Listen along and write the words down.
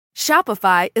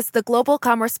Shopify is the global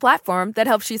commerce platform that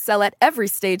helps you sell at every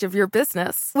stage of your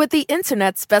business. With the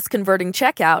internet's best converting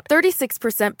checkout,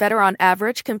 36% better on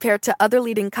average compared to other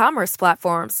leading commerce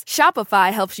platforms,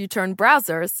 Shopify helps you turn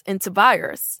browsers into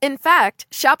buyers. In fact,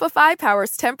 Shopify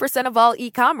powers 10% of all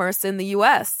e-commerce in the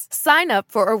U.S. Sign up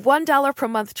for a $1 per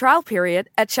month trial period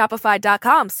at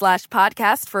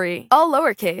shopify.com/podcastfree. All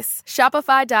lowercase,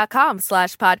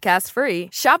 shopify.com/podcastfree,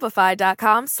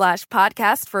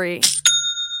 shopify.com/podcastfree.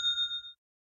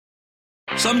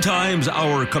 Sometimes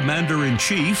our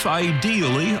commander-in-chief,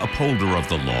 ideally upholder of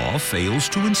the law, fails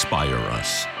to inspire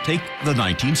us. Take the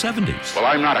 1970s. Well,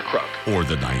 I'm not a crook. Or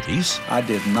the 90s. I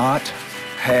did not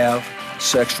have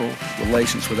sexual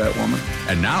relations with that woman.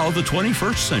 And now the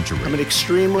 21st century. I'm an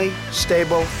extremely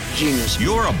stable genius.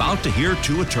 You're about to hear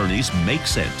two attorneys make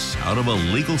sense out of a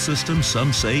legal system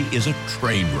some say is a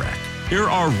train wreck. Here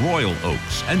are Royal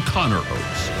Oakes and Connor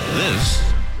Oakes. This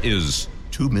is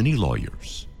Too Many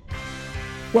Lawyers.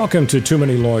 Welcome to Too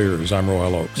Many Lawyers. I'm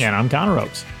Royal Oakes. And I'm Connor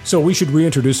Oakes. So we should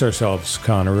reintroduce ourselves,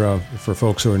 Connor, for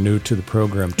folks who are new to the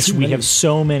program. We have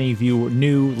so many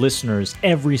new listeners.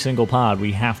 Every single pod,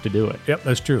 we have to do it. Yep,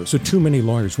 that's true. So Too Many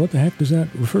Lawyers, what the heck does that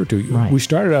refer to? Right. We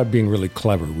started out being really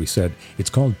clever. We said, it's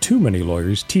called Too Many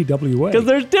Lawyers, TWA. Because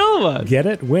there's two of us. Get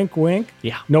it? Wink, wink.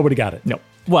 Yeah. Nobody got it. No.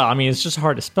 Well, I mean, it's just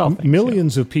hard to spell things.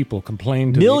 Millions of people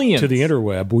complained to the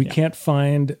interweb. We can't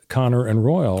find Connor and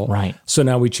Royal. Right. So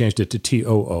now we changed it to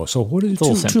TOO. So what is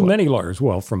too many lawyers?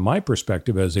 Well, from my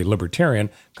perspective as a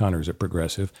libertarian, Connor's a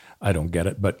progressive. I don't get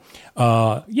it. But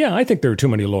yeah, I think there are too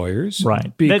many lawyers.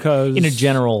 Right. Because in a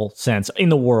general sense, in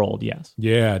the world, yes.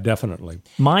 Yeah, definitely.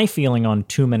 My feeling on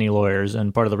too many lawyers,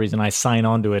 and part of the reason I sign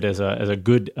on to it as a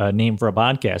good name for a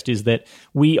podcast, is that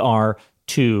we are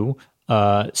two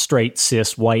straight,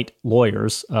 cis, white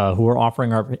lawyers who are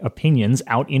offering our opinions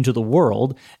out into the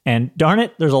world. And darn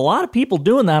it, there's a lot of people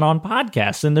doing that on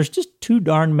podcasts, and there's just too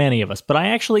darn many of us. But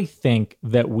I actually think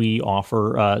that we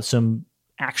offer some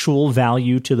actual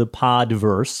value to the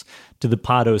podverse, to the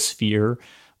podosphere,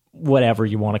 whatever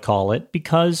you want to call it,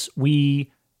 because we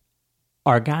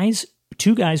are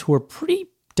two guys who are pretty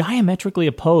diametrically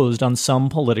opposed on some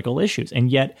political issues. And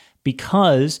yet,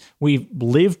 because we've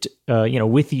lived,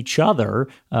 with each other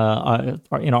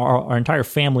in our entire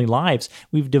family lives,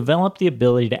 we've developed the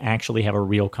ability to actually have a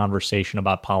real conversation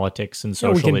about politics and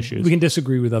social issues. We can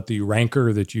disagree without the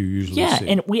rancor that you usually see. Yeah,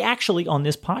 and we actually, on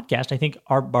this podcast, I think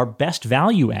our best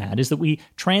value add is that we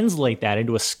translate that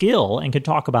into a skill and can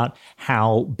talk about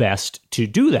how best to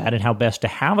do that and how best to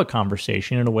have a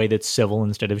conversation in a way that's civil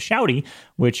instead of shouty,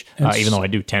 which, even though I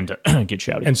do tend to get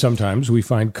shouty. And sometimes we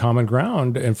find common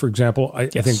ground. And for example, I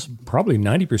think probably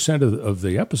 90% of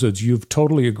the episodes, you've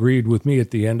totally agreed with me at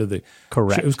the end of the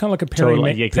Correct. Show. It was kind of like a Perry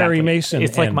Mason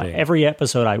It's ending. like every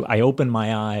episode, I open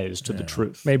my eyes to the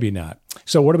truth. Maybe not.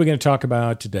 So what are we going to talk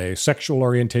about today? Sexual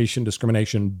orientation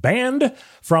discrimination banned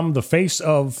from the face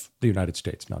of the United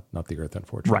States, not the earth,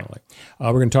 unfortunately.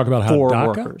 Right. We're going to talk about how for DACA,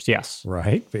 workers, yes.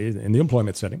 Right, in the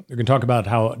employment setting. We're going to talk about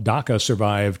how DACA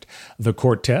survived the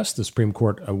court test. The Supreme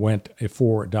Court went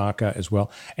for DACA as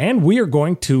well. And we are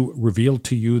going to reveal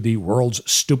to you the world's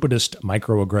stupidest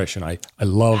microaggression. I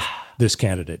love this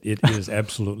candidate. It is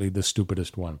absolutely the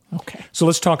stupidest one. Okay. So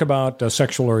let's talk about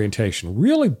sexual orientation.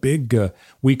 Really big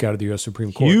week out of the U.S.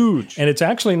 Supreme Court. Huge. And it's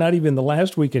actually not even the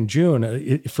last week in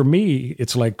June. For me,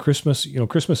 it's like Christmas,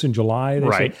 Christmas in July. They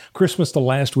say Christmas the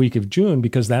last week of June,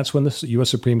 because that's when the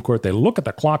U.S. Supreme Court, they look at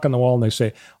the clock on the wall and they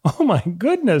say, oh my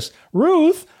goodness,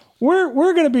 Ruth,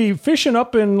 we're going to be fishing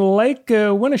up in Lake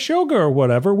Winneshoga or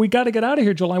whatever. We got to get out of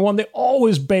here July 1. They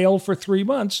always bail for 3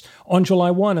 months on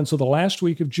July 1. And so the last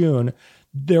week of June,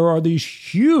 there are these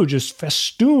huge, just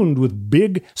festooned with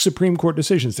big Supreme Court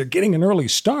decisions. They're getting an early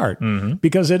start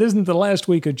because it isn't the last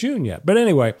week of June yet. But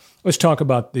anyway, let's talk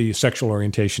about the sexual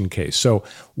orientation case. So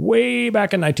way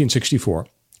back in 1964,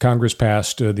 Congress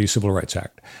passed the Civil Rights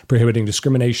Act, prohibiting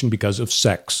discrimination because of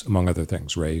sex, among other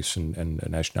things, race and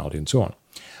nationality and so on.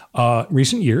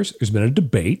 Recent years, there's been a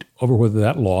debate over whether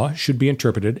that law should be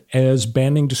interpreted as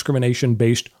banning discrimination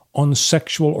based on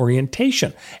sexual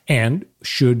orientation, and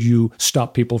should you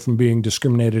stop people from being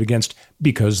discriminated against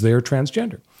because they're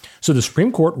transgender. So the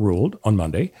Supreme Court ruled on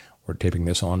Monday, we're taping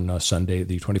this on Sunday,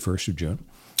 the 21st of June,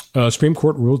 Supreme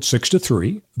Court ruled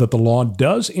 6-3 that the law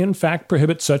does in fact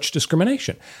prohibit such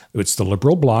discrimination. It's the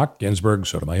liberal bloc, Ginsburg,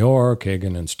 Sotomayor,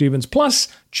 Kagan, and Stevens, plus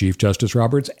Chief Justice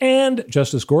Roberts and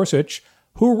Justice Gorsuch,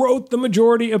 who wrote the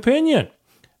majority opinion.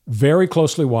 very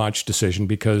closely watched decision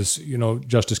because,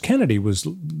 Justice Kennedy was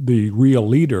the real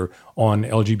leader on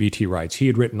LGBT rights. He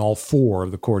had written all 4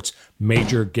 of the court's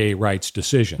major gay rights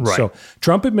decisions. Right. So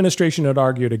Trump administration had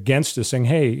argued against this, saying,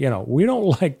 hey, we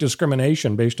don't like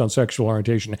discrimination based on sexual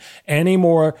orientation any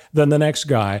more than the next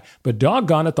guy. But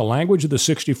doggone it, the language of the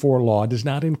 64 law does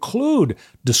not include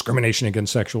discrimination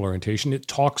against sexual orientation. It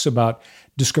talks about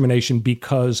discrimination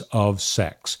because of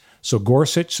sex. So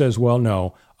Gorsuch says, well,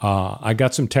 no, I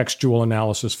got some textual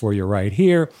analysis for you right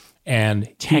here. And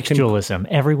textualism,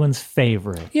 everyone's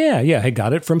favorite. Yeah. I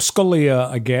got it from Scalia,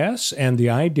 I guess. And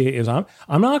the idea is I'm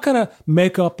not going to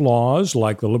make up laws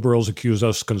like the liberals accuse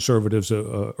us conservatives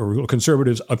or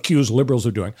conservatives accuse liberals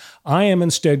of doing. I am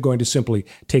instead going to simply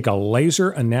take a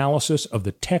laser analysis of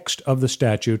the text of the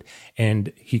statute.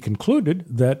 And he concluded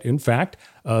that, in fact,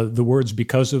 the words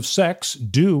because of sex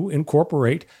do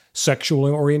incorporate sexual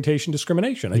orientation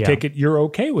discrimination. I take it you're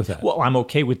okay with that. Well, I'm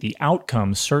okay with the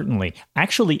outcome, certainly.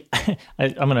 Actually,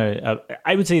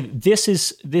 I would say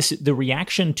the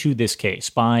reaction to this case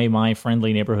by my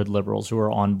friendly neighborhood liberals who are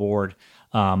on board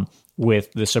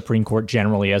with the Supreme Court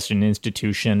generally as an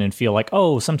institution and feel like,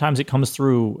 oh, sometimes it comes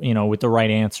through, with the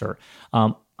right answer.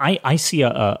 I see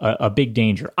a big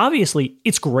danger. Obviously,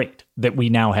 it's great that we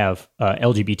now have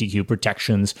LGBTQ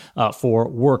protections for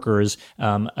workers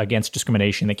against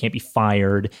discrimination. They can't be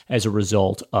fired as a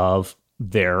result of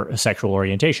their sexual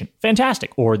orientation.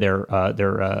 Fantastic. Or their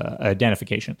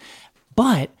identification.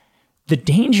 But the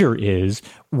danger is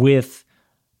with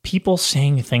people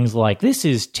saying things like, this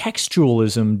is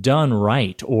textualism done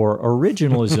right, or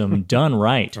originalism done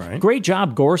right. Great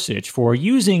job, Gorsuch, for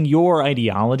using your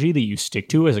ideology that you stick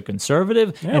to as a conservative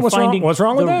and finding what's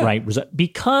wrong with that? Right result.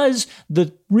 Because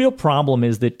the real problem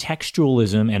is that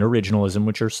textualism and originalism,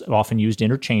 which are often used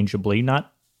interchangeably,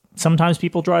 not sometimes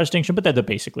people draw a distinction, but they're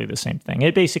basically the same thing.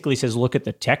 It basically says, look at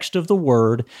the text of the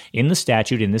word in the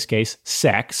statute, in this case,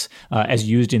 sex, as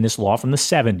used in this law from the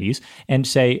 70s, and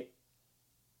say,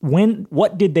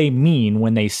 what did they mean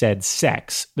when they said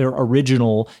sex, their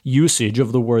original usage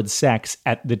of the word sex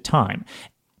at the time?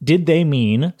 Did they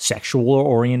mean sexual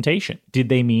orientation? Did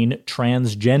they mean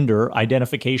transgender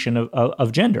identification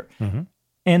of gender? Mm-hmm.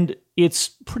 And it's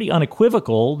pretty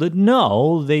unequivocal that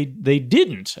no, they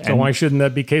didn't. So why shouldn't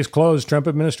that be case closed? Trump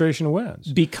administration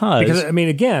wins. Because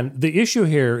again, the issue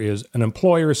here is an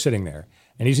employer is sitting there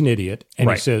and he's an idiot and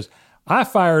he says, I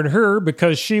fired her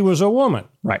because she was a woman.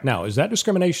 Right. Now, is that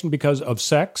discrimination because of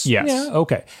sex? Yes. Yeah,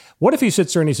 okay. What if he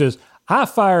sits there and he says, I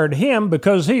fired him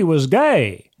because he was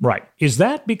gay? Right. Is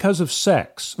that because of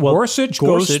sex? Well, Gorsuch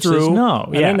goes through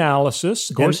an Yeah.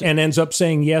 analysis and ends up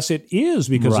saying, yes, it is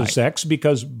because of sex,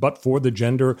 but for the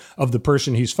gender of the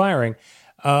person he's firing.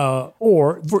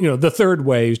 The third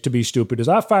way is to be stupid is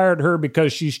I fired her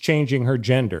because she's changing her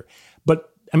gender. But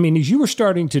I mean, as you were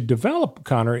starting to develop,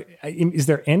 Connor, is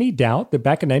there any doubt that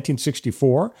back in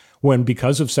 1964, when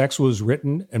because of sex was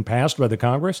written and passed by the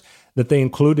Congress, that they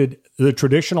included the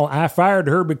traditional I fired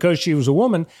her because she was a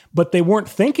woman, but they weren't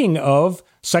thinking of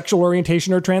sexual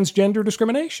orientation or transgender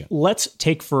discrimination? Let's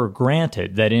take for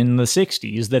granted that in the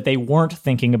 60s that they weren't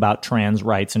thinking about trans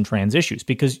rights and trans issues,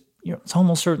 because it's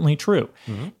almost certainly true.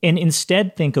 Mm-hmm. And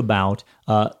instead think about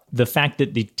the fact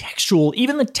that the textual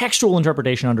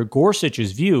interpretation under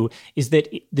Gorsuch's view is that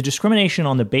the discrimination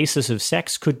on the basis of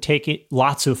sex could take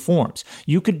lots of forms.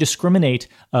 You could discriminate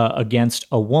against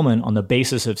a woman on the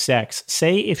basis of sex,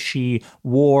 say if she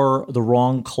wore the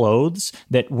wrong clothes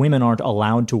that women aren't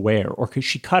allowed to wear, or because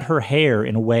she cut her hair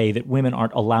in a way that women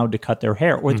aren't allowed to cut their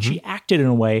hair, or that she acted in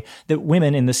a way that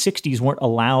women in the 60s weren't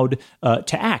allowed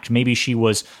to act. Maybe she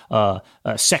was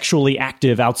sexually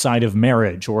active outside of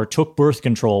marriage, or took birth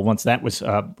control once that was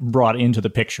brought into the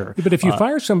picture. But if you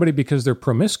fire somebody because they're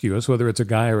promiscuous, whether it's a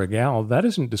guy or a gal, that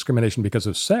isn't discrimination because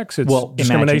of sex. It's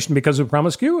discrimination because of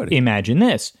promiscuity. Imagine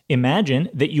this. Imagine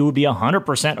that you would be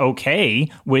 100%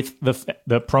 okay with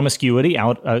the promiscuity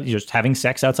out, just having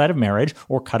sex outside of marriage,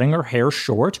 or cutting her hair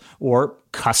short, or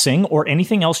cussing, or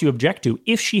anything else you object to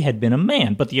if she had been a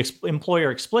man. But the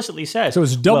employer explicitly says... So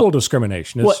it's double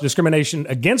discrimination. It's discrimination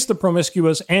against the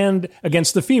promiscuous and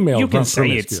against the female. You can say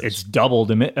it's double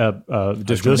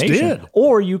discrimination.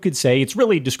 Or you could say it's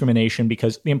really discrimination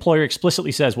because the employer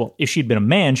explicitly says, well, if she'd been a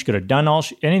man, she could have done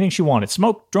anything she wanted.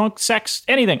 Smoke, drunk, sex,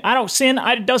 anything. I don't sin.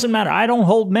 It doesn't matter. I don't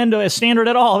hold men to a standard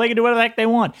at all. They can do whatever the heck they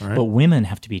want. Right. But women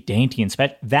have to be dainty and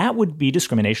special. That would be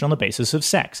discrimination on the basis of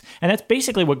sex. And that's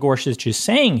basically what Gorsuch is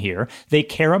saying here. They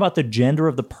care about the gender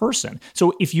of the person.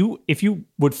 So if you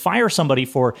would fire somebody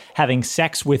for having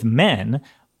sex with men,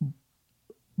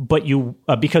 but you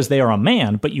because they are a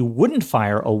man, but you wouldn't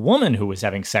fire a woman who was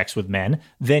having sex with men,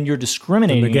 then you're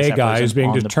discriminating. And the gay guy is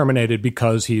being terminated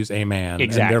because he's a man,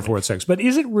 exactly. And therefore it's sex. But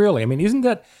is it really? I mean, isn't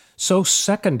that so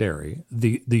secondary,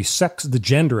 the sex, the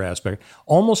gender aspect,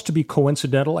 almost to be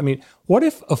coincidental? I mean, what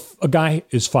if a guy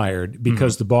is fired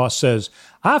because the boss says,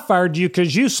 I fired you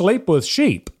because you sleep with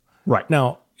sheep? Right.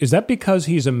 Now, is that because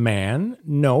he's a man?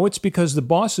 No, it's because the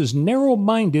boss is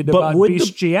narrow-minded about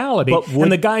bestiality,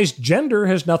 and the guy's gender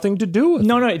has nothing to do with it.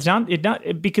 No, it's not.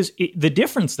 Because the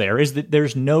difference there is that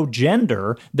there's no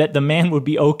gender that the man would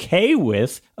be okay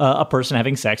with a person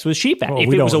having sex with sheep. Well,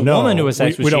 if it was a woman who has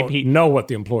sex with sheep, we don't know what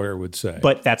the employer would say.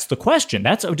 But that's the question.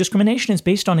 Discrimination is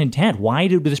based on intent. Why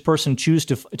did this person choose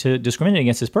to discriminate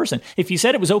against this person? If you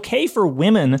said it was okay for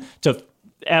women to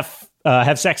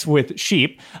have sex with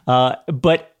sheep,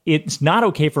 but it's not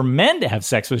okay for men to have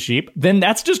sex with sheep, then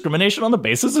that's discrimination on the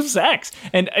basis of sex.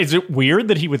 And is it weird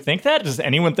that he would think that? Does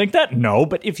anyone think that? No,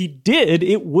 but if he did,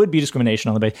 it would be discrimination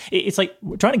on the basis. It's like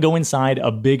trying to go inside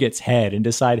a bigot's head and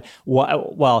decide,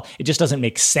 well, it just doesn't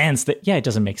make sense. It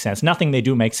doesn't make sense. Nothing they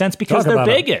do makes sense because they're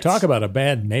bigots. Talk about a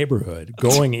bad neighborhood,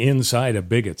 going inside a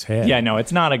bigot's head. Yeah, no,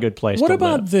 it's not a good place to live. What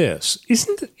about this?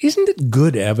 Isn't it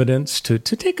good evidence to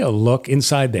take a look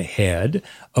inside the head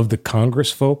of the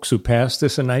Congress folks who passed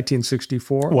this in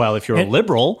 1964? Well, if you're a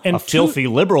liberal, a filthy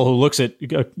liberal who looks at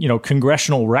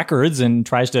congressional records and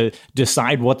tries to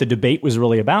decide what the debate was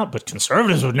really about, but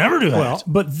conservatives would never do that. Well,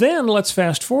 but then let's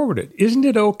fast forward it. Isn't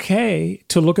it okay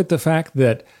to look at the fact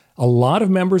that a lot of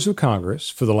members of Congress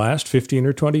for the last 15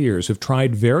 or 20 years have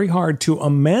tried very hard to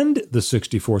amend the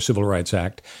 64 Civil Rights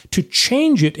Act to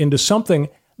change it into something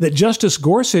that Justice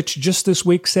Gorsuch just this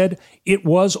week said it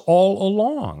was all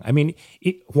along? I mean,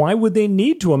 why would they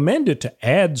need to amend it to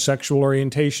add sexual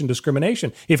orientation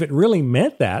discrimination? If it really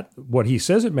meant that, what he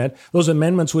says it meant, those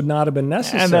amendments would not have been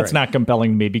necessary. And that's not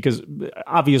compelling to me because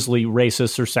obviously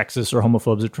racists or sexists or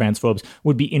homophobes or transphobes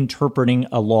would be interpreting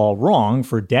a law wrong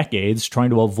for decades,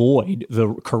 trying to avoid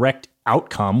the correct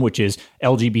outcome, which is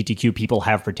LGBTQ people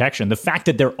have protection. The fact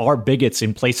that there are bigots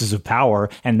in places of power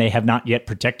and they have not yet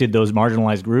protected those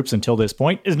marginalized groups until this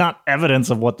point is not evidence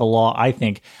of what the law, I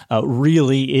think,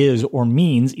 really is or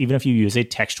means, even if you use a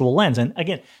textual lens. And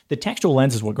again, the textual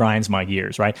lens is what grinds my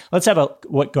gears, right? Let's have a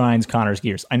what grinds Connor's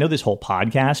gears. I know this whole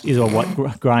podcast is a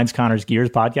what grinds Connor's gears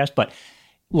podcast, but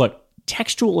look,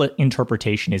 textual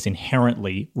interpretation is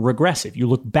inherently regressive. You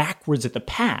look backwards at the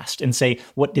past and say,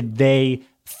 what did they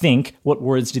think? What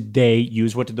words did they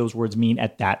use? What did those words mean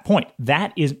at that point?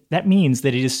 That means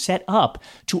that it is set up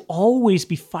to always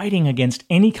be fighting against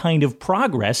any kind of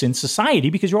progress in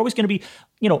society because you're always going to be,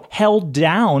 held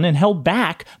down and held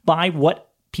back by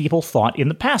what people thought in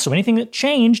the past. So anything that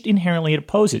changed, inherently it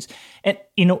opposes. And,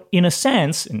 in a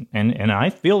sense, and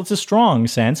I feel it's a strong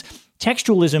sense,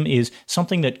 textualism is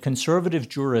something that conservative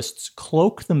jurists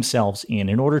cloak themselves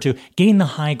in order to gain the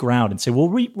high ground and say, well,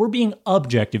 we're being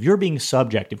objective, you're being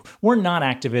subjective. We're not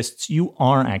activists, you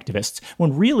are activists.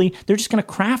 When really, they're just going to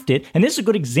craft it. And this is a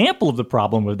good example of the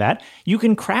problem with that. You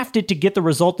can craft it to get the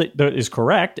result that is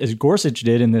correct, as Gorsuch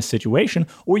did in this situation,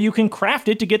 or you can craft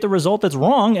it to get the result that's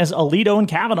wrong, as Alito and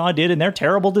Kavanaugh did in their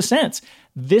terrible dissents.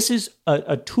 This is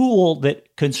a tool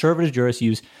that conservative jurists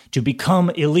use to become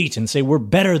elite and say we're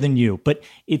better than you, but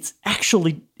it's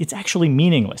actually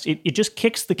meaningless. It just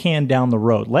kicks the can down the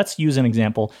road. Let's use an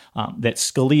example that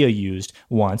Scalia used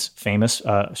once, famous,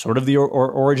 sort of the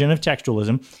origin of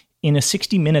textualism. In a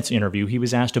 60 Minutes interview, he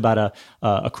was asked about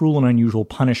a cruel and unusual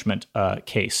punishment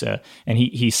case, and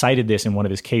he cited this in one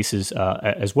of his cases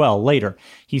as well later.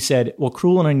 He said, well,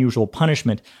 cruel and unusual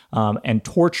punishment and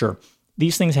torture,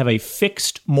 these things have a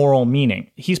fixed moral meaning.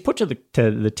 He's put to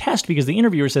the test because the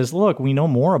interviewer says, look, we know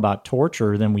more about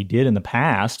torture than we did in the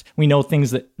past. We know things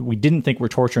that we didn't think were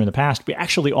torture in the past. We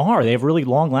actually are. They have really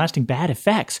long-lasting bad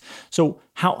effects. So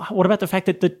what about the fact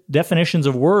that the definitions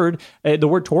of the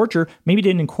word torture maybe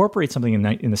didn't incorporate something in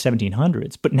the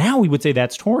 1700s, but now we would say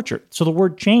that's torture. So the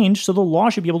word changed, so the law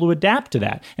should be able to adapt to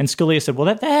that. And Scalia said,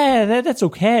 well, that's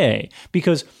okay,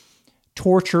 because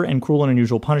torture and cruel and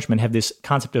unusual punishment have this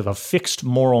concept of a fixed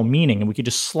moral meaning, and we could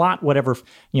just slot whatever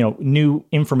new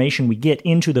information we get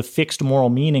into the fixed moral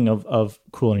meaning of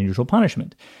cruel and unusual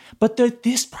punishment. But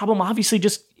this problem obviously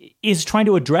just is trying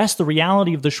to address the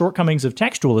reality of the shortcomings of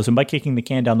textualism by kicking the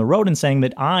can down the road and saying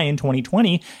that I, in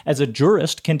 2020, as a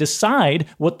jurist, can decide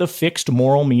what the fixed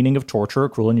moral meaning of torture or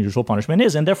cruel and unusual punishment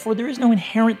is. And therefore, there is no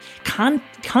inherent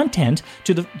content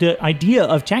to the idea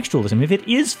of textualism. If it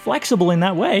is flexible in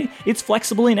that way, it's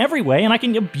flexible in every way, and I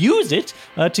can abuse it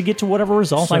to get to whatever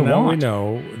result I want. So now we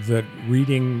know that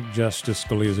reading Justice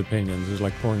Scalia's opinions is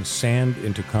like pouring sand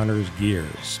into Connor's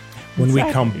gears. When we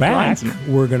come back,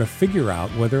 we're going to figure out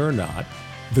whether or not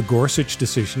the Gorsuch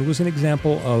decision was an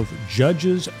example of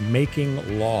judges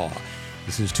making law.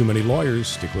 This is Too Many Lawyers.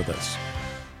 Stick with us.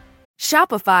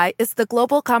 Shopify is the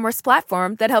global commerce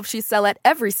platform that helps you sell at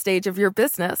every stage of your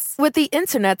business. With the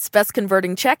internet's best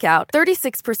converting checkout,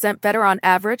 36% better on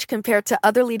average compared to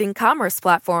other leading commerce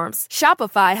platforms,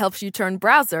 Shopify helps you turn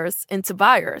browsers into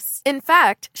buyers. In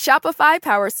fact, Shopify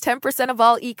powers 10% of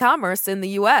all e-commerce in the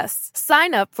U.S.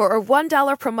 Sign up for a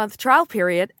 $1 per month trial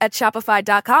period at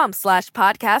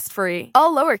shopify.com/podcastfree.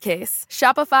 All lowercase,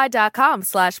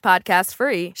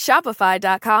 shopify.com/podcastfree,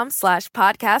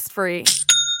 shopify.com/podcastfree.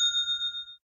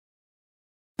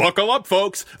 Buckle up,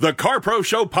 folks. The CarPro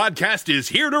Show podcast is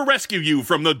here to rescue you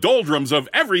from the doldrums of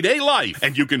everyday life.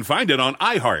 And you can find it on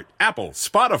iHeart, Apple,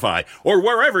 Spotify, or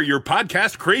wherever your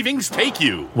podcast cravings take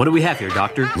you. What do we have here,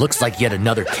 Doctor? Looks like yet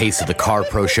another case of the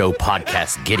CarPro Show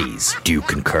podcast giddies. Do you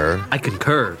concur? I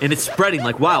concur, and it's spreading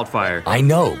like wildfire. I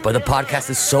know, but the podcast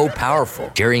is so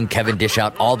powerful. Jerry and Kevin dish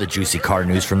out all the juicy car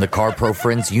news from the CarPro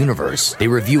Friends universe. They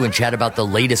review and chat about the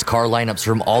latest car lineups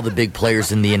from all the big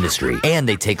players in the industry. And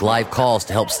they take live calls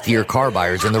to help steer car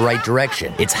buyers in the right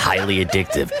direction. It's highly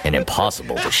addictive and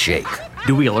impossible to shake.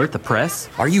 Do we alert the press?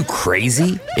 Are you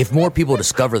crazy? If more people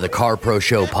discover the CarPro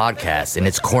Show podcast and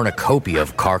its cornucopia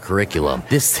of car curriculum,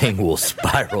 this thing will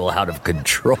spiral out of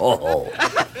control.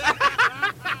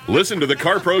 Listen to the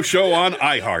CarPro Show on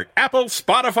iHeart, Apple,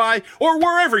 Spotify, or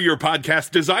wherever your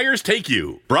podcast desires take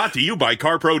you. Brought to you by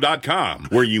CarPro.com,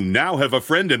 where you now have a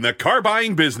friend in the car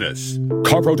buying business.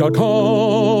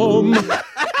 CarPro.com.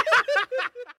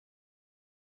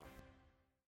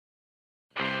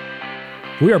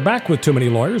 We are back with Too Many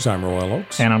Lawyers. I'm Royal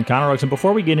Oakes. And I'm Connor Oakes. And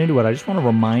before we get into it, I just want to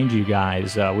remind you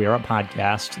guys, we are a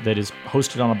podcast that is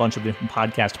hosted on a bunch of different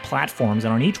podcast platforms.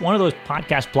 And on each one of those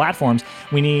podcast platforms,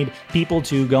 we need people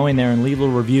to go in there and leave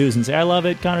little reviews and say, I love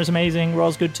it, Connor's amazing,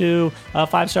 Royal's good too,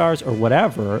 5 stars, or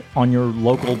whatever, on your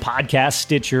local podcast,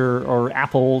 Stitcher, or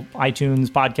Apple, iTunes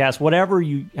podcast, whatever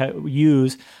you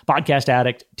use, Podcast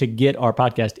Addict, to get our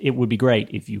podcast. It would be great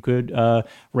if you could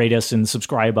rate us and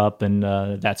subscribe up and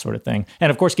that sort of thing.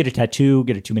 And of course, get a tattoo,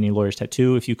 get a Too Many Lawyers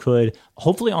tattoo if you could.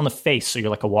 Hopefully on the face, so you're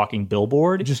like a walking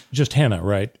billboard. Just henna,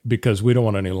 right? Because we don't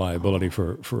want any liability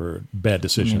for bad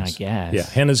decisions. I mean, I guess. Yeah,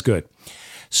 henna's good.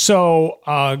 So,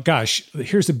 gosh,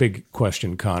 here's the big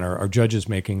question, Connor. Are judges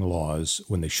making laws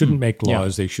when they shouldn't make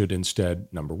laws? Yeah. They should instead,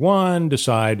 number one,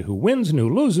 decide who wins and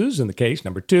who loses in the case.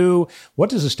 Number two, what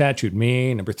does a statute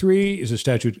mean? Number three, is a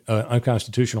statute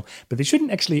unconstitutional? But they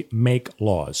shouldn't actually make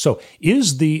laws. So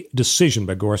is the decision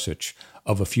by Gorsuch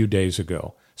of a few days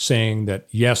ago saying that,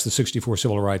 yes, the 1964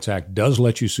 Civil Rights Act does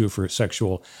let you sue for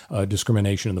sexual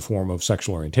discrimination in the form of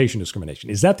sexual orientation discrimination.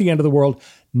 Is that the end of the world?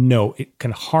 No, it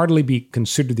can hardly be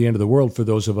considered the end of the world for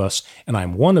those of us, and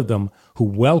I'm one of them, who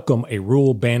welcome a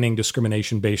rule banning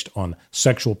discrimination based on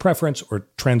sexual preference or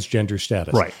transgender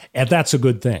status. Right. And that's a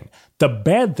good thing. The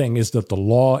bad thing is that the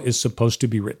law is supposed to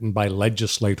be written by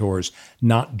legislators,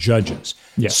 not judges.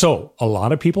 Yes. So a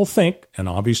lot of people think, and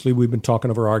obviously we've been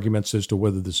talking over arguments as to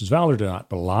whether this is valid or not,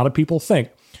 but a lot of people think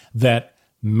that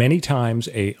many times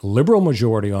a liberal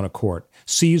majority on a court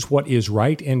sees what is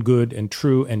right and good and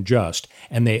true and just,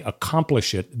 and they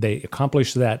accomplish it. They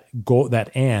accomplish that goal, that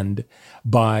end,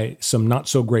 by some not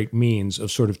so great means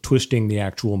of sort of twisting the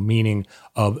actual meaning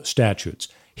of statutes.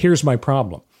 Here's my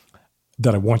problem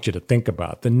that I want you to think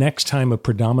about. The next time a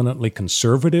predominantly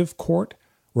conservative court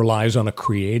relies on a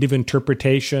creative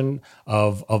interpretation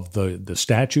of the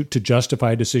statute to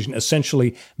justify a decision,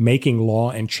 essentially making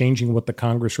law and changing what the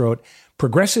Congress wrote,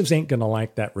 progressives ain't going to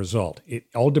like that result. It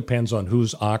all depends on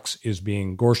whose ox is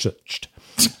being Gorsuched.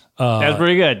 That's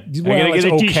pretty good. I'm going to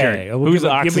get a t-shirt. Okay. Whose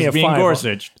ox is being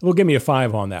Gorsuched? We'll give me a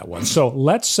 5 on that one. So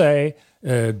let's say,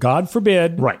 God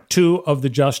forbid, right, 2 of the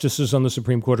justices on the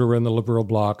Supreme Court who were in the liberal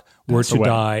bloc were to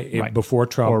die before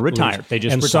Trump or retire. leaves. They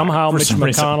just and retire somehow Mitch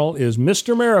McConnell is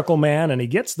Mr. Miracle Man, and he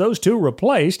gets those 2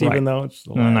 replaced, even though it's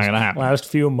the last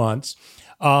few months.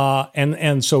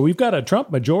 And so we've got a Trump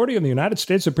majority in the United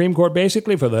States Supreme Court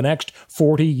basically for the next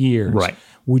 40 years. Right.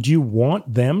 Would you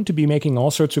want them to be making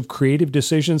all sorts of creative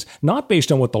decisions, not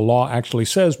based on what the law actually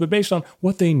says, but based on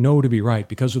what they know to be right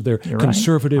because of their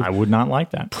conservative I would not like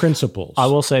that. Principles? I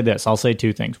will say this. I'll say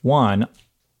 2 things. One,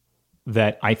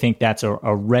 that I think that's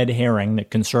a red herring that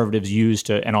conservatives use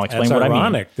to, and I'll explain what I mean. It's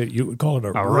ironic that you would call it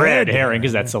a red herring,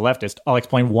 because that's the leftist. I'll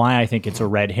explain why I think it's a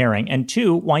red herring. And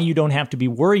 2, why you don't have to be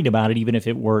worried about it, even if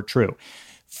it were true.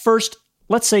 First,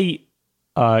 let's say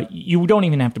you don't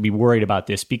even have to be worried about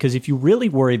this, because if you really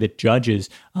worry that judges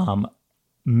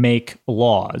make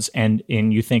laws and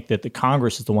you think that the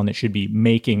Congress is the one that should be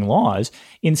making laws,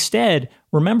 instead,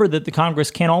 remember that the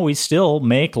Congress can always still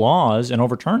make laws and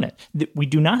overturn it. We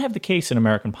do not have the case in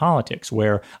American politics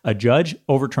where a judge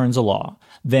overturns a law,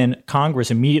 then Congress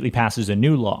immediately passes a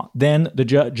new law, then the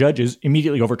judges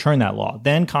immediately overturn that law,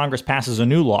 then Congress passes a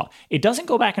new law. It doesn't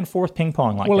go back and forth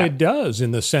ping-pong like that. Well, it does,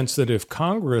 in the sense that if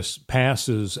Congress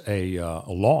passes a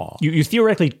law... You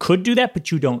theoretically could do that,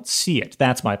 but you don't see it.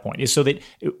 That's my point, is so that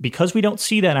because we don't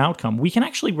see that outcome, we can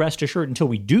actually rest assured until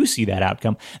we do see that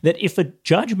outcome that if a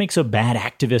judge makes a bad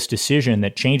activist decision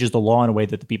that changes the law in a way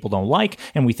that the people don't like,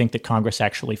 and we think that Congress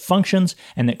actually functions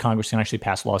and that Congress can actually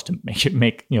pass laws to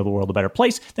make the world a better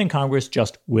place, then Congress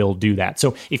just will do that.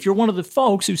 So if you're one of the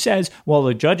folks who says, well,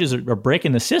 the judges are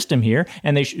breaking the system here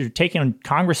and they're taking on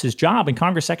Congress's job and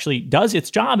Congress actually does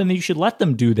its job and you should let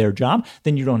them do their job,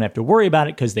 then you don't have to worry about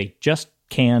it because they just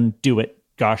can do it.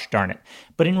 Gosh darn it.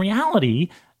 But in reality,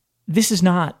 this is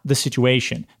not the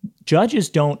situation. Judges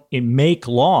don't make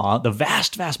law the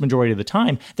vast, vast majority of the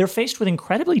time. They're faced with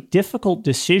incredibly difficult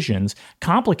decisions,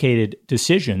 complicated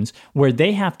decisions, where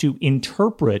they have to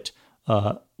interpret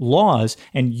laws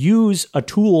and use a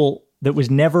tool that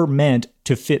was never meant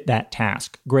to fit that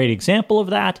task. Great example of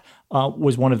that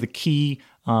was one of the key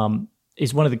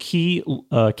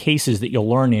cases that you'll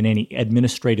learn in any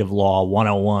administrative law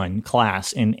 101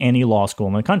 class in any law school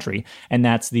in the country, and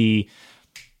that's the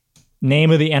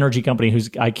name of the energy company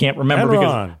I can't remember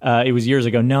Enron. Because it was years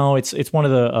ago. No, it's one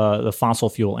of the fossil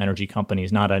fuel energy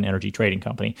companies, not an energy trading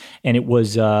company. And it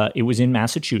was in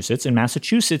Massachusetts. And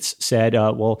Massachusetts said,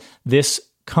 well, this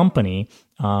company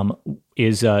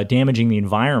is damaging the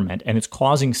environment and it's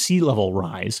causing sea level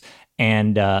rise,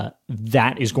 and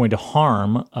that is going to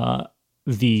harm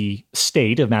the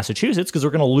state of Massachusetts because we're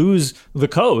going to lose the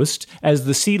coast as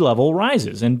the sea level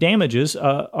rises and damages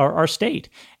our state.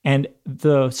 And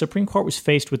the Supreme Court was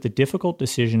faced with the difficult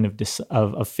decision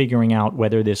of figuring out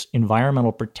whether this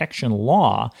environmental protection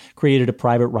law created a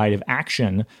private right of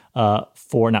action a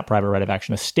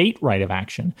state right of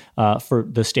action for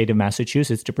the state of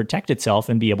Massachusetts to protect itself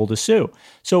and be able to sue.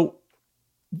 So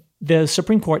the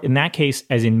Supreme Court, in that case,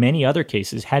 as in many other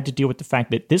cases, had to deal with the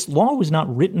fact that this law was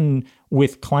not written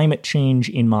with climate change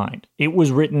in mind. It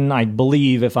was written, I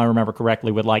believe, if I remember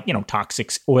correctly, with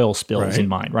toxic oil spills in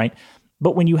mind, right?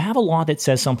 But when you have a law that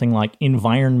says something like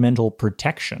environmental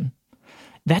protection,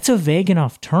 that's a vague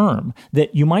enough term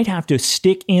that you might have to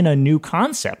stick in a new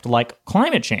concept like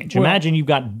climate change. Imagine you've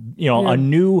got a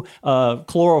new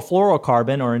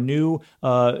chlorofluorocarbon or a new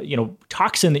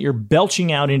toxin that you're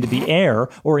belching out into the air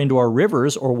or into our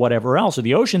rivers or whatever else, or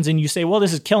the oceans, and you say, well,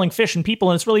 this is killing fish and people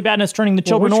and it's really bad and it's turning the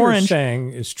children orange. What you're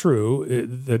saying is true,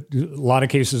 that a lot of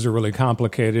cases are really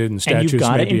complicated and statutes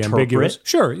may be ambiguous.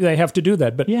 Sure, they have to do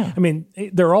that. But I mean,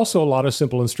 there are also a lot of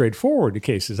simple and straightforward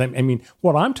cases. I mean,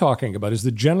 what I'm talking about is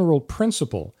the general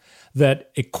principle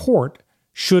that a court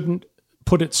shouldn't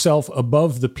put itself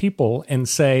above the people and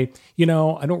say, I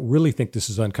don't really think this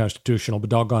is unconstitutional, but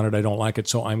doggone it, I don't like it,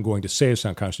 so I'm going to say it's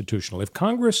unconstitutional. If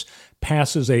Congress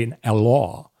passes a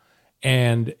law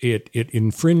and it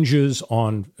infringes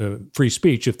on free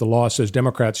speech, if the law says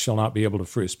Democrats shall not be able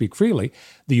to speak freely,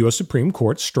 the U.S. Supreme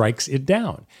Court strikes it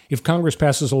down. If Congress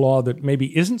passes a law that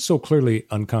maybe isn't so clearly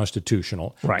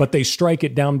unconstitutional, but they strike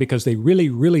it down because they really,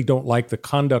 really don't like the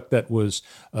conduct that was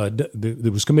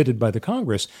committed by the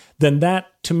Congress, then that,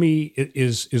 to me,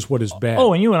 is what is bad.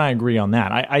 Oh, and you and I agree on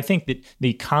that. I think that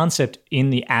the concept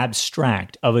in the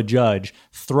abstract of a judge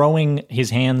throwing his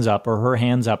hands up or her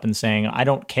hands up and saying, I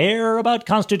don't care about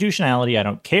constitutionality, I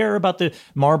don't care about the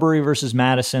Marbury versus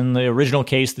Madison, the original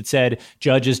case that said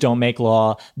judges don't make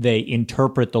law, they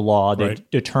interpret the law, they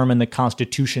determine the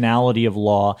constitutionality of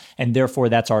law, and therefore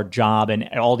that's our job. And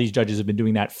all these judges have been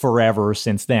doing that forever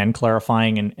since then,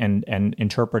 clarifying and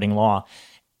interpreting law.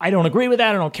 I don't agree with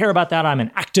that. I don't care about that. I'm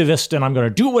an activist and I'm going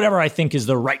to do whatever I think is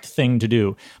the right thing to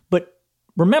do. But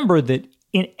remember that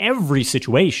in every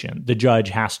situation, the judge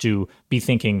has to be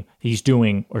thinking he's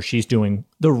doing or she's doing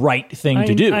the right thing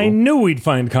to do. I knew we'd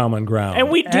find common ground. And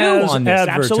we do on this.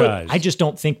 Absolutely. I just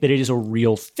don't think that it is a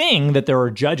real thing that there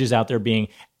are judges out there being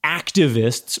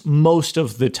activists most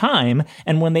of the time.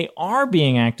 And when they are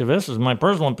being activists, it's my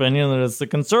personal opinion that it's the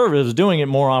conservatives doing it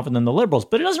more often than the liberals.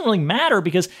 But it doesn't really matter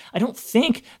because I don't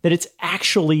think that it's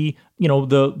actually,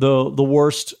 the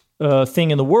worst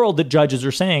thing in the world that judges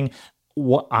are saying,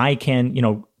 what I can,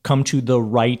 come to the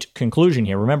right conclusion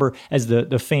here. Remember, as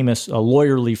the famous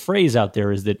lawyerly phrase out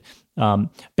there is that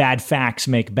bad facts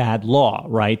make bad law,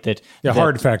 right?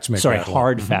 Hard facts make bad law.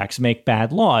 Hard facts make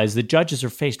bad law, is that judges are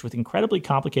faced with incredibly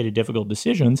complicated, difficult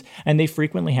decisions, and they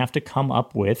frequently have to come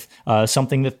up with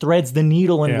something that threads the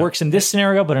needle and works in this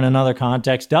scenario, but in another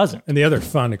context doesn't. And the other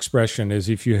fun expression is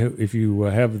if you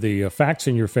have the facts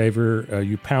in your favor,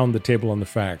 you pound the table on the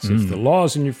facts. If the law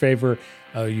is in your favor,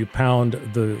 you pound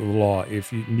the law.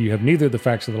 If you have neither the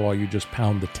facts or the law, you just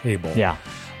pound the table. Yeah.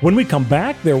 When we come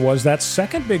back, there was that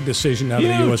second big decision out of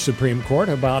the U.S. Supreme Court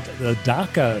about the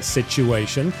DACA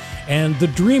situation, and the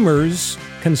Dreamers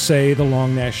can say the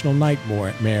long national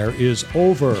nightmare is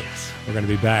over. We're going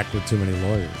to be back with Too Many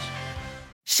Lawyers.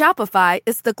 Shopify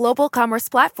is the global commerce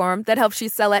platform that helps you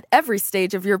sell at every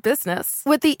stage of your business.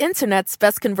 With the internet's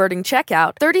best converting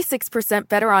checkout, 36%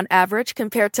 better on average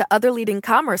compared to other leading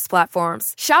commerce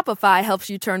platforms, Shopify helps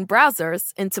you turn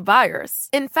browsers into buyers.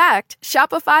 In fact,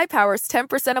 Shopify powers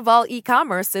 10% of all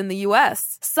e-commerce in the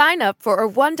U.S. Sign up for a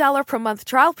 $1 per month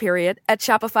trial period at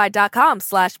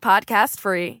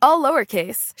shopify.com/podcastfree. All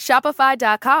lowercase,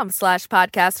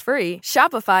 shopify.com/podcastfree,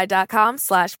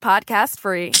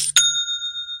 shopify.com/podcastfree.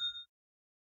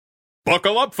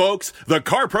 Buckle up, folks. The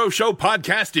CarPro Show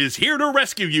podcast is here to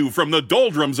rescue you from the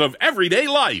doldrums of everyday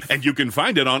life. And you can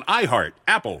find it on iHeart,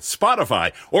 Apple,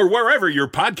 Spotify, or wherever your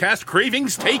podcast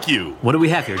cravings take you. What do we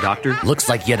have here, Doctor? Looks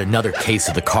like yet another case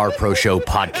of the CarPro Show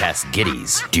podcast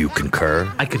giddies. Do you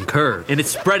concur? I concur, and it's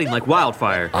spreading like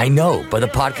wildfire. I know, but the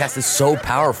podcast is so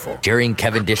powerful. Jerry and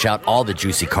Kevin dish out all the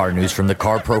juicy car news from the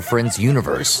CarPro Friends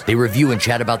universe. They review and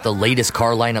chat about the latest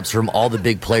car lineups from all the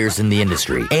big players in the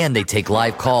industry. And they take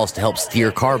live calls to help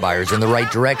steer car buyers in the right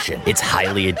direction. It's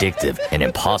highly addictive and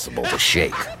impossible to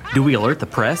shake. Do we alert the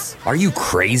press? Are you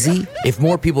crazy? If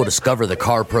more people discover the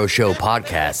CarPro Show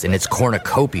podcast and its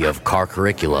cornucopia of car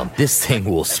curriculum, this thing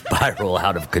will spiral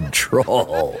out of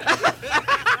control.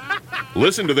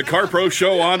 Listen to the CarPro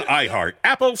Show on iHeart,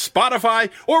 Apple, Spotify,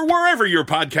 or wherever your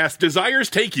podcast desires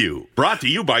take you. Brought to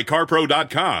you by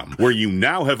CarPro.com, where you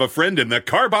now have a friend in the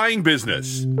car buying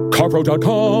business.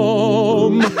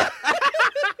 CarPro.com.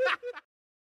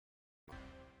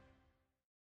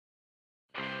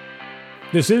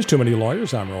 This is Too Many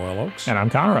Lawyers. I'm Royal Oakes. And I'm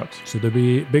Connor Oakes. So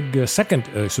the big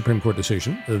second Supreme Court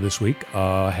decision this week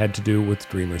had to do with the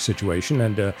Dreamer situation.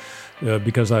 And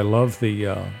because I love the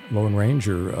Lone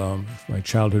Ranger, my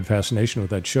childhood fascination with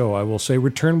that show, I will say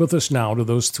return with us now to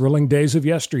those thrilling days of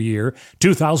yesteryear,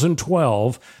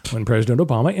 2012, when President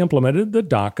Obama implemented the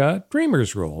DACA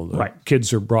Dreamers rule. The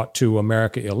kids are brought to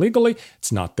America illegally.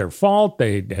 It's not their fault.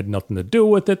 They had nothing to do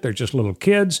with it. They're just little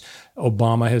kids.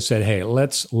 Obama has said, hey,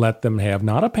 let's let them have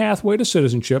not a pathway to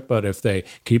citizenship, but if they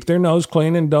keep their nose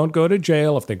clean and don't go to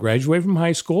jail, if they graduate from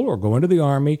high school or go into the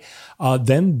Army,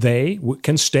 then they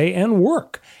can stay and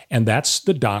work. And that's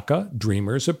the DACA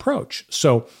Dreamers approach.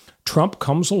 So Trump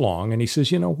comes along and he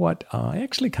says, you know what, I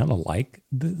actually kind of like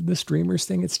this Dreamers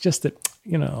thing. It's just that,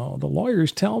 the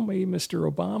lawyers tell me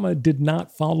Mr. Obama did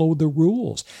not follow the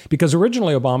rules. Because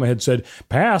originally Obama had said,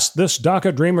 pass this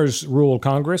DACA Dreamers rule,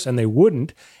 Congress, and they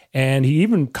wouldn't. And he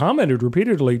even commented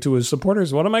repeatedly to his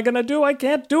supporters, what am I going to do? I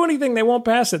can't do anything. They won't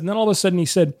pass it. And then all of a sudden he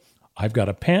said, I've got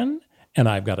a pen and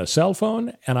I've got a cell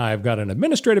phone and I've got an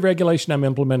administrative regulation. I'm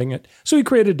implementing it. So he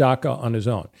created DACA on his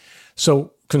own.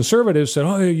 So conservatives said,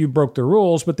 oh, you broke the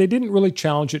rules, but they didn't really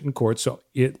challenge it in court. So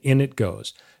in it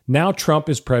goes. Now Trump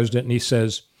is president and he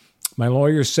says, my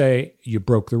lawyers say you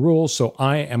broke the rules, so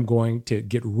I am going to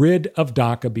get rid of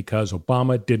DACA because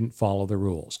Obama didn't follow the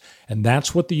rules. And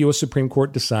that's what the U.S. Supreme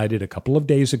Court decided a couple of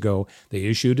days ago. They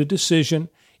issued a decision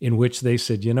in which they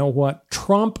said, you know what,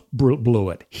 Trump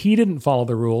blew it. He didn't follow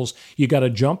the rules. You got to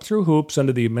jump through hoops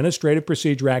under the Administrative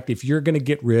Procedure Act if you're going to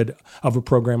get rid of a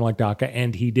program like DACA,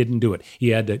 and he didn't do it. He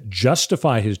had to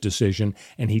justify his decision,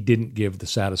 and he didn't give the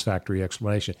satisfactory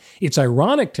explanation. It's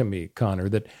ironic to me, Connor,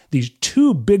 that these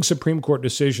two big Supreme Court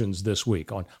decisions this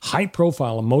week on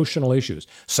high-profile emotional issues,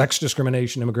 sex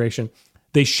discrimination, immigration,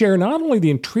 they share not only the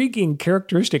intriguing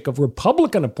characteristic of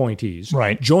Republican appointees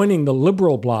joining the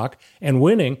liberal bloc and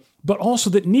winning, but also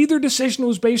that neither decision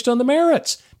was based on the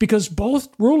merits because both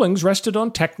rulings rested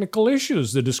on technical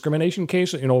issues. The discrimination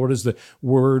case, what does the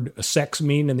word sex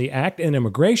mean in the act, and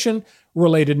immigration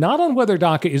related not on whether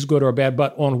DACA is good or bad,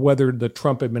 but on whether the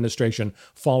Trump administration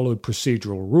followed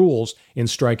procedural rules in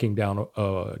striking down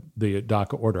the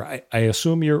DACA order. I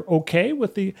assume you're okay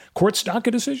with the court's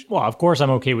DACA decision? Well, of course, I'm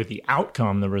okay with the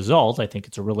outcome, the result. I think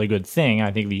it's a really good thing.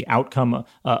 I think the outcome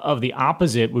of the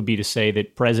opposite would be to say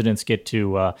that presidents get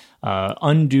to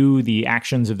undo the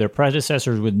actions of their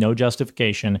predecessors with no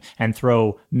justification and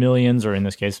throw millions, or in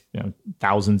this case,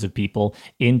 thousands of people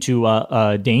into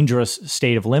a dangerous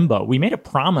state of limbo. We made a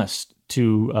promise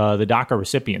to the DACA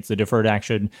recipients, the Deferred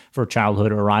Action for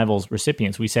Childhood Arrivals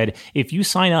recipients. We said, if you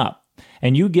sign up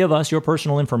and you give us your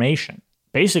personal information,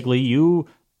 basically you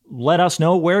let us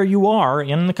know where you are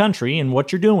in the country and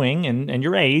what you're doing and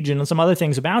your age and some other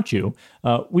things about you,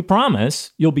 we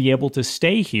promise you'll be able to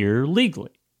stay here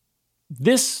legally.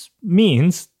 This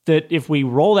means that if we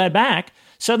roll that back,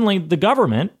 suddenly the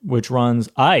government, which runs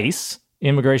ICE,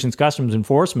 Immigration Customs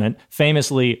Enforcement,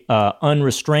 famously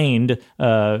unrestrained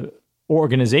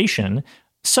organization,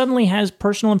 suddenly has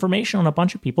personal information on a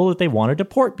bunch of people that they want to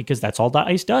deport, because that's all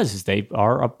ICE does, is they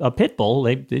are a pit bull.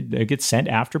 They get sent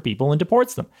after people and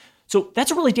deports them. So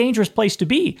that's a really dangerous place to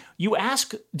be. You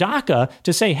ask DACA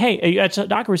to say, hey,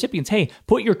 DACA recipients, hey,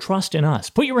 put your trust in us.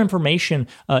 Put your information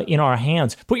in our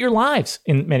hands. Put your lives,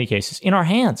 in many cases, in our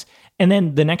hands. And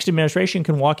then the next administration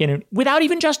can walk in and, without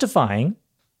even justifying,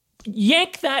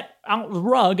 yank that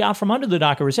rug out from under the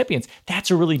DACA recipients.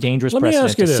 That's a really dangerous precedent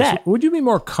to set. Let me ask you this. Would you be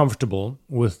more comfortable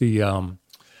with the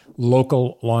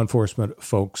local law enforcement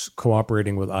folks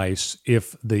cooperating with ICE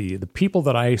if the people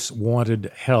that ICE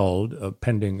wanted held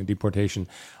pending deportation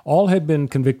all had been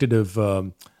convicted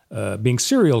of being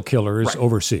serial killers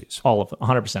overseas? All of them,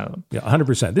 100% of them. Yeah,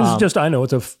 100%. This is just, I know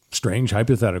it's a strange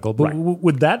hypothetical, but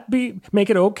would that make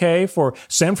it okay for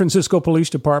San Francisco Police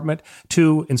Department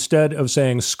to, instead of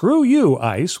saying, screw you,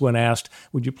 ICE, when asked,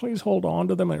 would you please hold on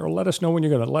to them or let us know when you're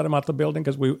going to let them out the building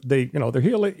because they're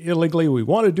here illegally, we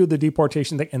want to do the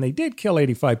deportation thing, and they did kill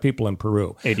 85 people in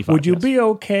Peru. 85, would you be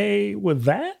okay with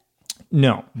that?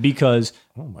 No, because...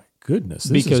 Oh, my goodness,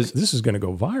 this is going to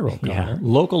go viral, Connor. Yeah,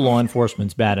 local law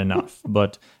enforcement's bad enough,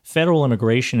 but federal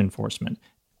immigration enforcement,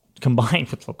 combined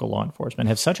with local law enforcement,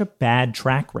 have such a bad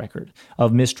track record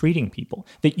of mistreating people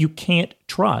that you can't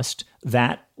trust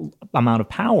that amount of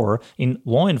power in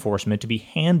law enforcement to be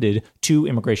handed to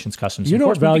Immigration Customs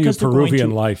Enforcement. You don't value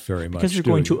Peruvian life very much, because they're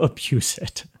going to abuse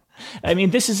it. I mean,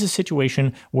 this is a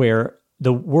situation where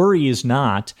the worry is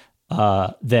not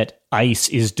that ICE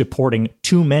is deporting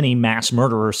too many mass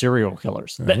murderer serial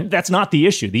killers. Right. That's not the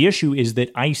issue. The issue is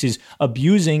that ICE is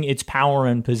abusing its power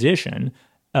and position,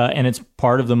 and it's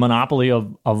part of the monopoly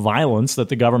of violence that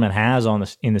the government has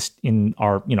in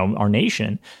our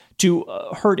nation to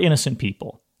hurt innocent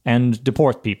people and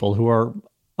deport people who are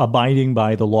abiding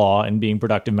by the law and being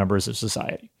productive members of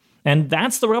society. And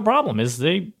that's the real problem, is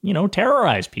they,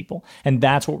 terrorize people. And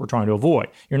that's what we're trying to avoid.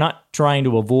 You're not trying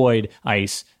to avoid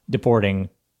ICE deporting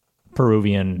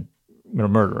Peruvian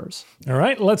murderers. All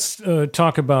right, let's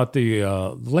talk about the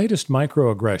latest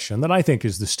microaggression that I think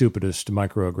is the stupidest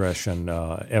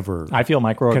microaggression ever. I feel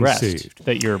microaggressed conceived.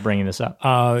 That you're bringing this up.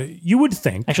 You would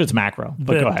think. Actually, it's macro,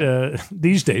 but go ahead.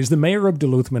 These days, the mayor of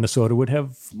Duluth, Minnesota would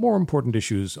have more important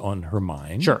issues on her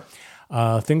mind. Sure.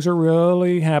 Things are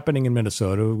really happening in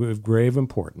Minnesota of grave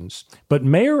importance. But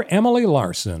Mayor Emily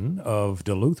Larson of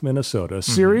Duluth, Minnesota,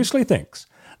 seriously thinks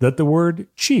that the word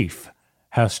chief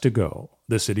has to go.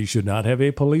 The city should not have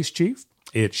a police chief.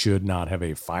 It should not have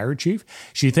a fire chief.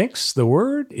 She thinks the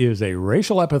word is a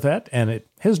racial epithet, and it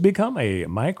has become a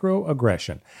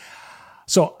microaggression.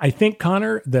 So I think,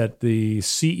 Connor, that the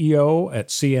CEO at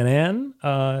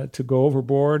CNN to go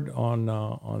overboard on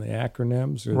the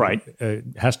acronyms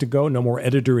has to go. No more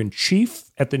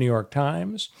editor-in-chief at the New York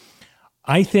Times.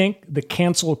 I think the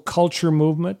cancel culture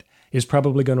movement is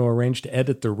probably going to arrange to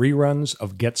edit the reruns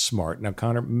of Get Smart. Now,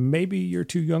 Connor, maybe you're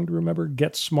too young to remember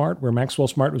Get Smart, where Maxwell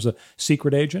Smart was a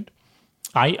secret agent.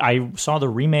 I saw the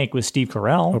remake with Steve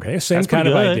Carell. Okay, same kind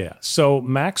of idea. So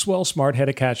Maxwell Smart had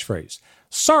a catchphrase.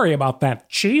 Sorry about that,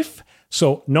 Chief.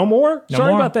 So no more?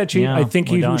 Sorry about that, Chief. Yeah, I think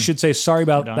he should say sorry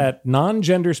about that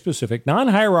non-gender specific,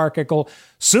 non-hierarchical,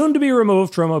 soon to be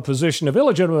removed from a position of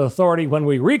illegitimate authority when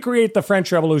we recreate the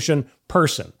French Revolution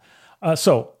person.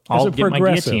 So I'll get my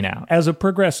guillotine out. As a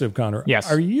progressive, Connor, yes.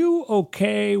 Are you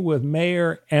okay with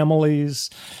Mayor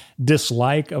Emily's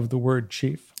dislike of the word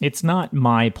chief? It's not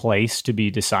my place to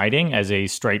be deciding as a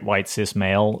straight white cis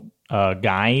male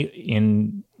guy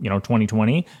in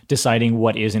 2020, deciding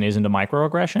what is and isn't a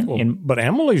microaggression. Well, but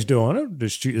Emily's doing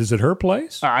it. Is it her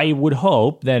place? I would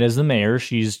hope that as the mayor,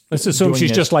 let's assume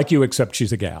she's just like you, except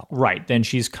she's a gal. Right. Then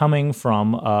she's coming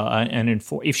from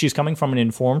if she's coming from an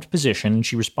informed position,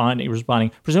 she's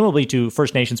responding presumably to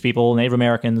First Nations people, Native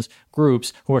Americans,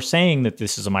 groups who are saying that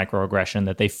this is a microaggression,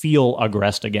 that they feel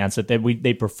aggressed against it, that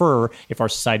they prefer if our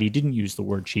society didn't use the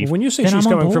word chief. When you say she's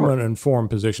coming from an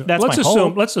informed position,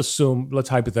 let's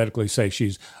hypothetically say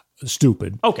she's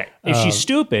stupid. Okay. If she's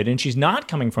stupid and she's not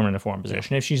coming from an informed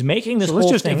position, if she's making this let's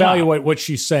whole just thing evaluate up, what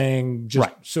she's saying, just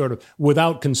sort of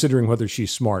without considering whether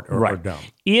she's smart or dumb.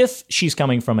 If she's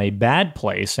coming from a bad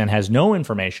place and has no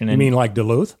information, you mean like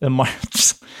Duluth?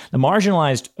 the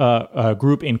marginalized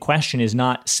group in question is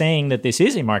not saying that this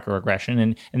is a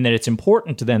microaggression and that it's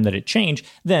important to them that it change,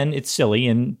 then it's silly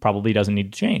and probably doesn't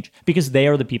need to change because they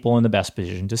are the people in the best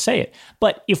position to say it.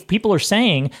 But if people are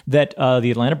saying that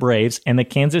the Atlanta Braves and the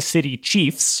Kansas City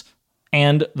Chiefs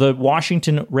and the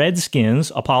Washington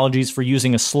Redskins, apologies for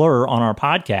using a slur on our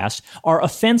podcast, are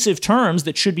offensive terms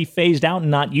that should be phased out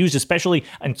and not used, especially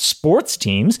in sports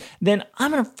teams, then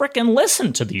I'm going to frickin'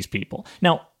 listen to these people.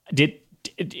 Now,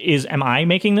 am I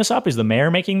making this up? Is the mayor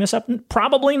making this up?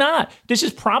 Probably not. This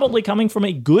is probably coming from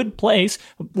a good place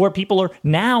where people are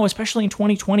now, especially in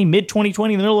 2020,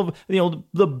 mid-2020, in the middle of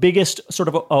the biggest sort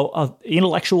of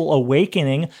intellectual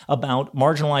awakening about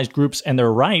marginalized groups and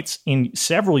their rights in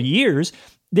several years.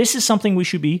 This is something we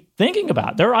should be thinking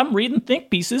about. I'm reading think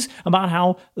pieces about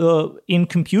how in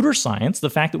computer science, the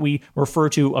fact that we refer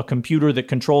to a computer that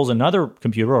controls another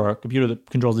computer or a computer that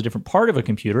controls a different part of a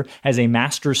computer as a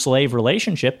master-slave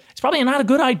relationship, it's probably not a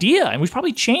good idea. And we've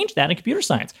probably changed that in computer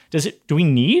science. Do we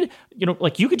need,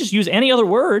 you could just use any other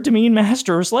word to mean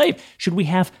master or slave. Should we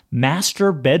have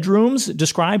master bedrooms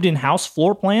described in house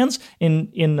floor plans in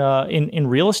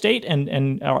real estate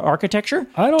and architecture?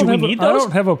 Do we need those? I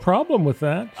don't have a problem with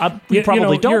that. We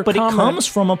probably don't, but it comes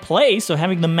from a place of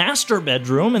having the master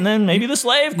bedroom and then maybe the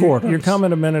slave quarters. Your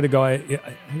comment a minute ago, I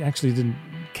actually didn't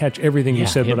catch everything you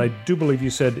said, but I do believe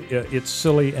you said it's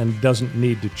silly and doesn't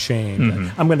need to change.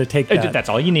 Mm-hmm. I'm going to take that. That's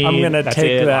all you need. I'm going to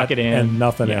take that lock it in. And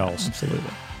nothing else. Absolutely.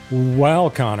 Well,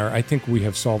 Connor, I think we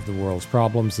have solved the world's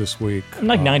problems this week.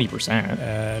 Like 90%.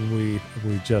 And we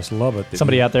just love it.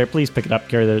 Somebody out there, please pick it up,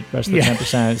 carry the rest of the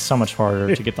 10%. It's so much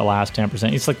harder to get the last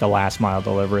 10%. It's like the last mile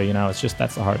delivery, it's just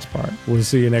that's the hardest part. We'll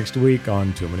see you next week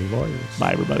on Too Many Lawyers.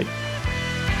 Bye, everybody.